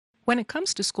When it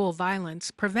comes to school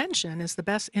violence, prevention is the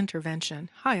best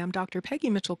intervention. Hi, I'm Dr. Peggy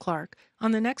Mitchell Clark.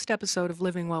 On the next episode of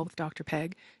Living Well with Dr.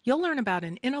 Peg, you'll learn about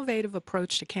an innovative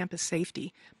approach to campus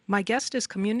safety. My guest is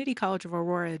Community College of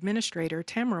Aurora Administrator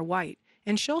Tamara White,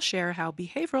 and she'll share how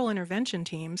behavioral intervention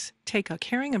teams take a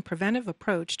caring and preventive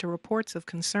approach to reports of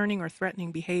concerning or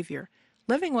threatening behavior.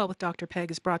 Living Well with Dr. Peg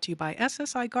is brought to you by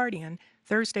SSI Guardian,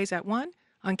 Thursdays at 1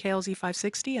 on KLZ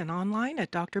 560 and online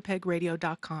at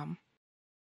drpegradio.com.